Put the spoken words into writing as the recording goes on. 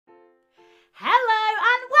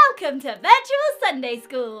Welcome to Virtual Sunday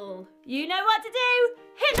School. You know what to do.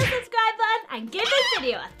 Hit the subscribe button and give this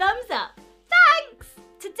video a thumbs up. Thanks!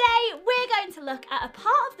 Today we're going to look at a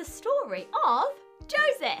part of the story of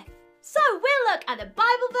Joseph. So we'll look at the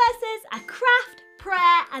Bible verses, a craft,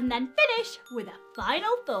 prayer, and then finish with a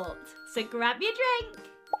final thought. So grab your drink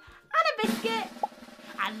and a biscuit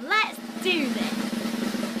and let's do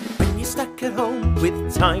this. When you're stuck at home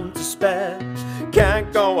with time to spare,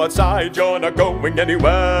 can't go outside, you're not going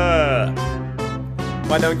anywhere.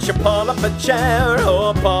 Why don't you pull up a chair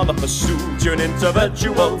or pull up a stool? Tune into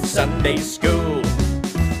Virtual Sunday School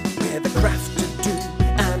with a craft to do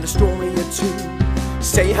and a story or two.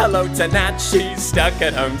 Say hello to Nat, she's stuck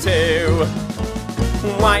at home too.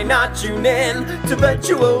 Why not tune in to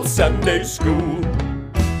Virtual Sunday School?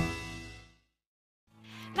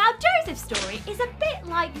 Now Joseph's story is a bit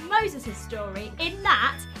like Moses' story in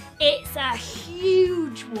that it's a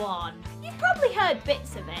huge one. You've probably heard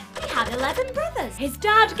bits of it. He had 11 brothers. His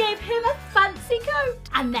dad gave him a fancy coat.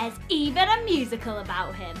 And there's even a musical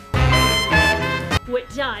about him,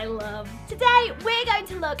 which I love. Today we're going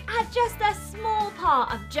to look at just a small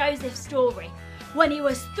part of Joseph's story when he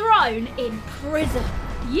was thrown in prison.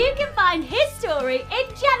 You can find his story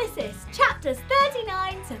in Genesis chapters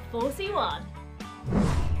 39 to 41.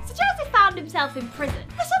 So Joseph found himself in prison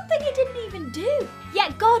for something he didn't even do.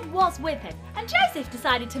 Yet God was with him, and Joseph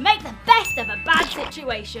decided to make the best of a bad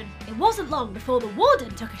situation. It wasn't long before the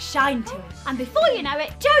warden took a shine to him. And before you know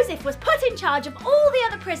it, Joseph was put in charge of all the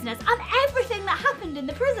other prisoners and everything that happened in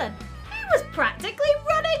the prison. He was practically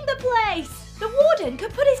running the place. The warden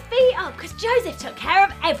could put his feet up because Joseph took care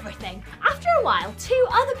of everything. After a while, 2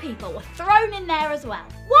 other people were thrown in there as well.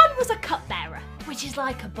 One was a cupbearer, which is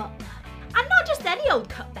like a butler. And not just any old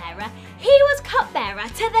cupbearer, he was cupbearer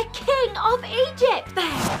to the king of Egypt,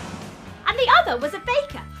 Pharaoh. And the other was a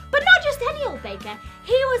baker, but not just any old baker,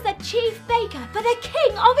 he was the chief baker for the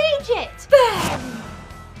king of Egypt, Pharaoh.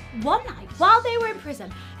 One night, while they were in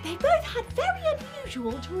prison, they both had very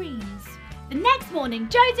unusual dreams. The next morning,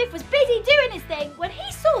 Joseph was busy doing his thing when he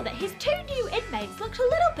saw that his 2 new inmates looked a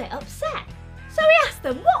little bit upset. So he asked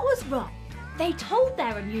them what was wrong. They told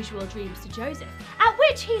their unusual dreams to Joseph, at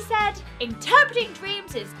which he said, interpreting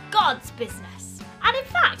dreams is God's business. And in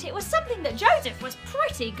fact, it was something that Joseph was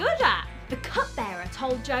pretty good at. The cupbearer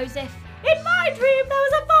told Joseph, in my dream there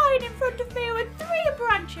was a vine in front of me with 3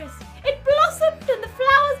 branches. It blossomed and the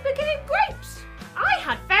flowers became grapes. I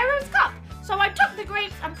had Pharaoh's cup, so I took the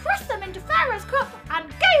grapes and pressed them into Pharaoh's cup and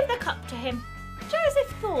gave the cup to him.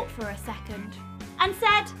 Joseph thought for a second and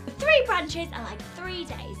said, the 3 branches are like 3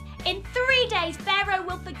 days. In 3 days, Pharaoh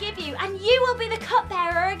will forgive you and you will be the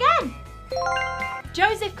cupbearer again.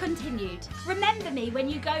 Joseph continued, remember me when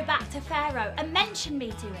you go back to Pharaoh and mention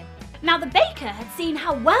me to him. Now the baker had seen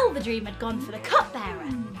how well the dream had gone for the cupbearer.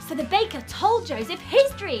 So the baker told Joseph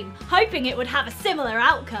his dream, hoping it would have a similar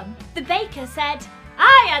outcome. The baker said,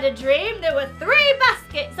 I had a dream there were 3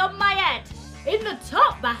 baskets on my head. In the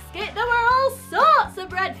top basket there were all sorts of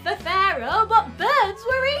bread for Pharaoh, but birds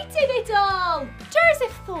were eating it all.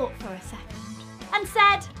 Joseph thought for a second and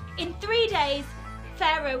said, in 3 days,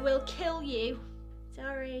 Pharaoh will kill you.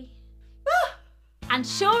 Sorry. And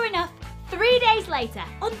sure enough, 3 days later,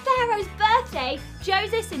 on Pharaoh's birthday,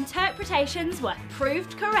 Joseph's interpretations were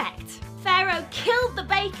proved correct. Pharaoh killed the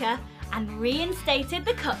baker and reinstated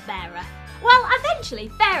the cupbearer. Well, eventually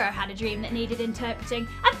Pharaoh had a dream that needed interpreting,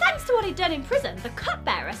 and thanks to what he'd done in prison, the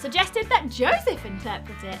cupbearer suggested that Joseph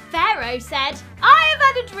interpret it. Pharaoh said, I have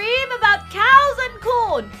had a dream about cows and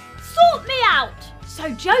corn. Sort me out. So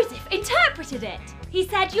Joseph interpreted it. He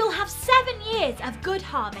said, you'll have 7 years of good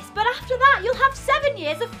harvest, but after that you'll have 7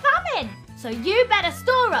 years of famine. So you better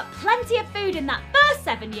store up plenty of food in that first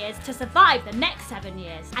 7 years to survive the next 7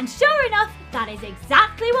 years. And sure enough, that is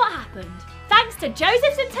exactly what happened. Thanks to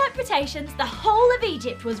Joseph's interpretations, the whole of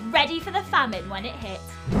Egypt was ready for the famine when it hit.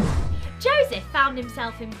 Joseph found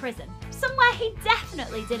himself in prison, somewhere he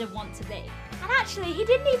definitely didn't want to be. And actually, he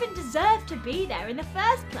didn't even deserve to be there in the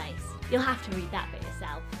first place. You'll have to read that bit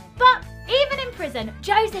yourself. But even in prison,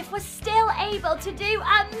 Joseph was still able to do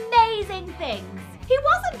amazing things. He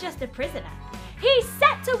wasn't just a prisoner. He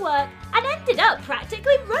set to work and ended up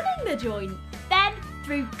practically running the joint. Then,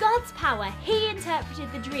 through God's power, he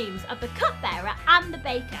interpreted the dreams of the cupbearer and the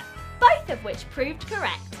baker, both of which proved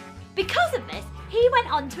correct. Because of this, he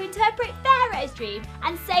went on to interpret Pharaoh's dream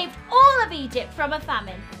and saved all of Egypt from a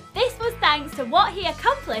famine. This was thanks to what he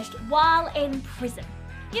accomplished while in prison.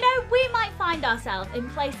 You know, we might find ourselves in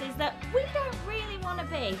places that we don't really want to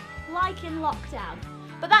be, like in lockdown.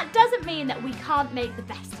 But that doesn't mean that we can't make the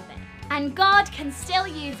best of it. And God can still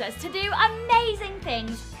use us to do amazing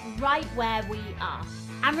things right where we are.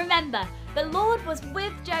 And remember, the Lord was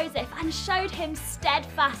with Joseph and showed him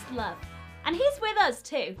steadfast love. And he's with us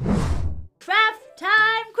too. Craft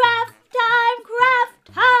time, craft time, craft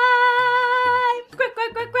time!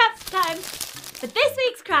 Craft time! For this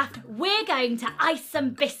week's craft, we're going to ice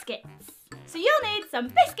some biscuits. So you'll need some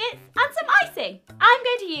biscuits and some icing. I'm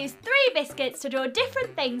going to use 3 biscuits to draw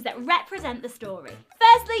different things that represent the story.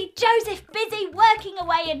 Firstly, Joseph busy working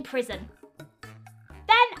away in prison.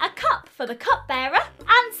 Then a cup for the cupbearer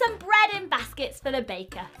and some bread in baskets for the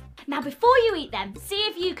baker. Now before you eat them, see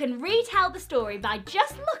if you can retell the story by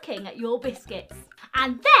just looking at your biscuits.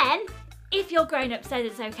 And then, if your grown-up says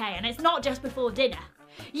it's okay and it's not just before dinner,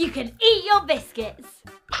 you can eat your biscuits.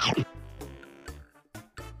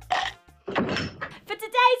 For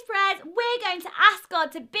today's prayers, we're going to ask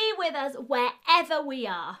God to be with us wherever we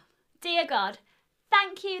are. Dear God,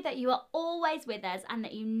 thank you that you are always with us and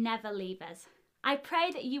that you never leave us. I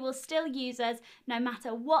pray that you will still use us no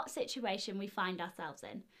matter what situation we find ourselves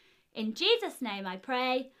in. In Jesus' name I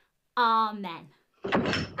pray, Amen.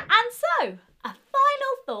 And so, a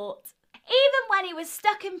final thought. Even when he was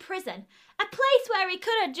stuck in prison, a place where he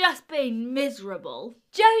could have just been miserable,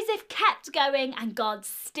 Joseph kept going and God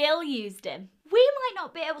still used him. We might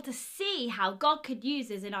not be able to see how God could use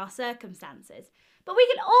us in our circumstances, but we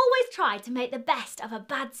can always try to make the best of a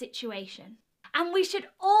bad situation. And we should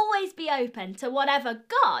always be open to whatever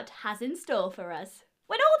God has in store for us.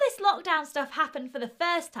 When all this lockdown stuff happened for the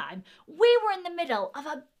first time, we were in the middle of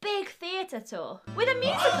a big theatre tour with a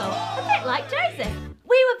musical, a bit like Joseph.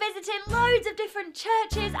 We were visiting loads of different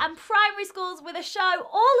churches and primary schools with a show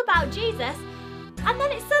all about Jesus, and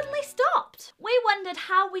then it suddenly stopped. We wondered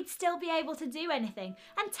how we'd still be able to do anything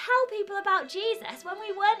and tell people about Jesus when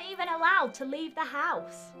we weren't even allowed to leave the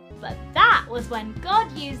house. But that was when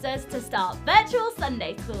God used us to start Virtual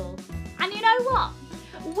Sunday School. And you know what?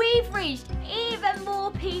 We've reached even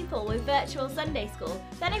more people with Virtual Sunday School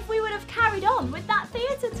than if we would have carried on with that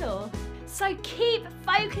theatre tour. So keep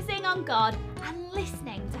focusing on God and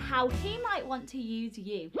listening to how He might want to use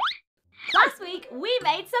you. Last week, we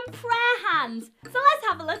made some prayer hands, so let's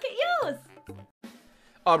have a look at yours.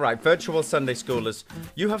 Alright, Virtual Sunday Schoolers,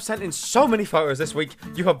 you have sent in so many photos this week,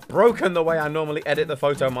 you have broken the way I normally edit the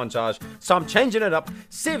photo montage, so I'm changing it up.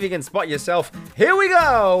 See if you can spot yourself. Here we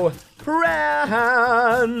go! Prayer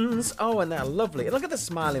hands! Oh, and they're lovely. Look at the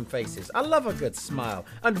smiling faces. I love a good smile.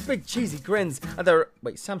 And big cheesy grins. And they're...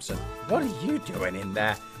 Wait, Samson, what are you doing in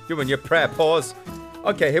there? Doing your prayer pause.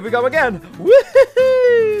 Okay, here we go again.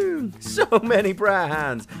 Woohoo! So many prayer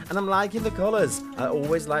hands. And I'm liking the colours. I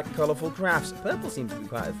always like colourful crafts. Purple seems to be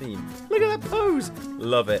quite a theme. Look at that pose.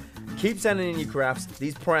 Love it. Keep sending in your crafts.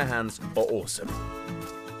 These prayer hands are awesome.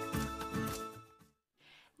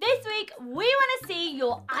 This week, we want to see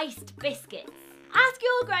your iced biscuits. Ask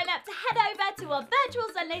your grown-up to head over to our Virtual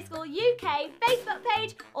Sunday School UK Facebook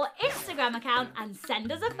page or Instagram account and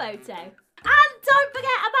send us a photo. And don't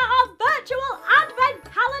forget about our virtual advent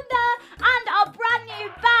calendar and our brand new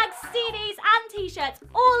bags, CDs and t-shirts,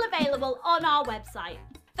 all available on our website.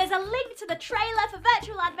 There's a link to the trailer for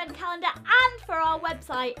Virtual Advent Calendar and for our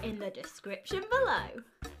website in the description below.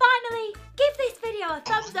 Finally, give this video a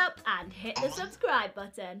thumbs up and hit the subscribe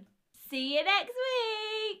button. See you next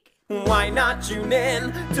week! Why not tune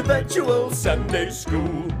in to Virtual Sunday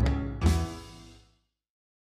School?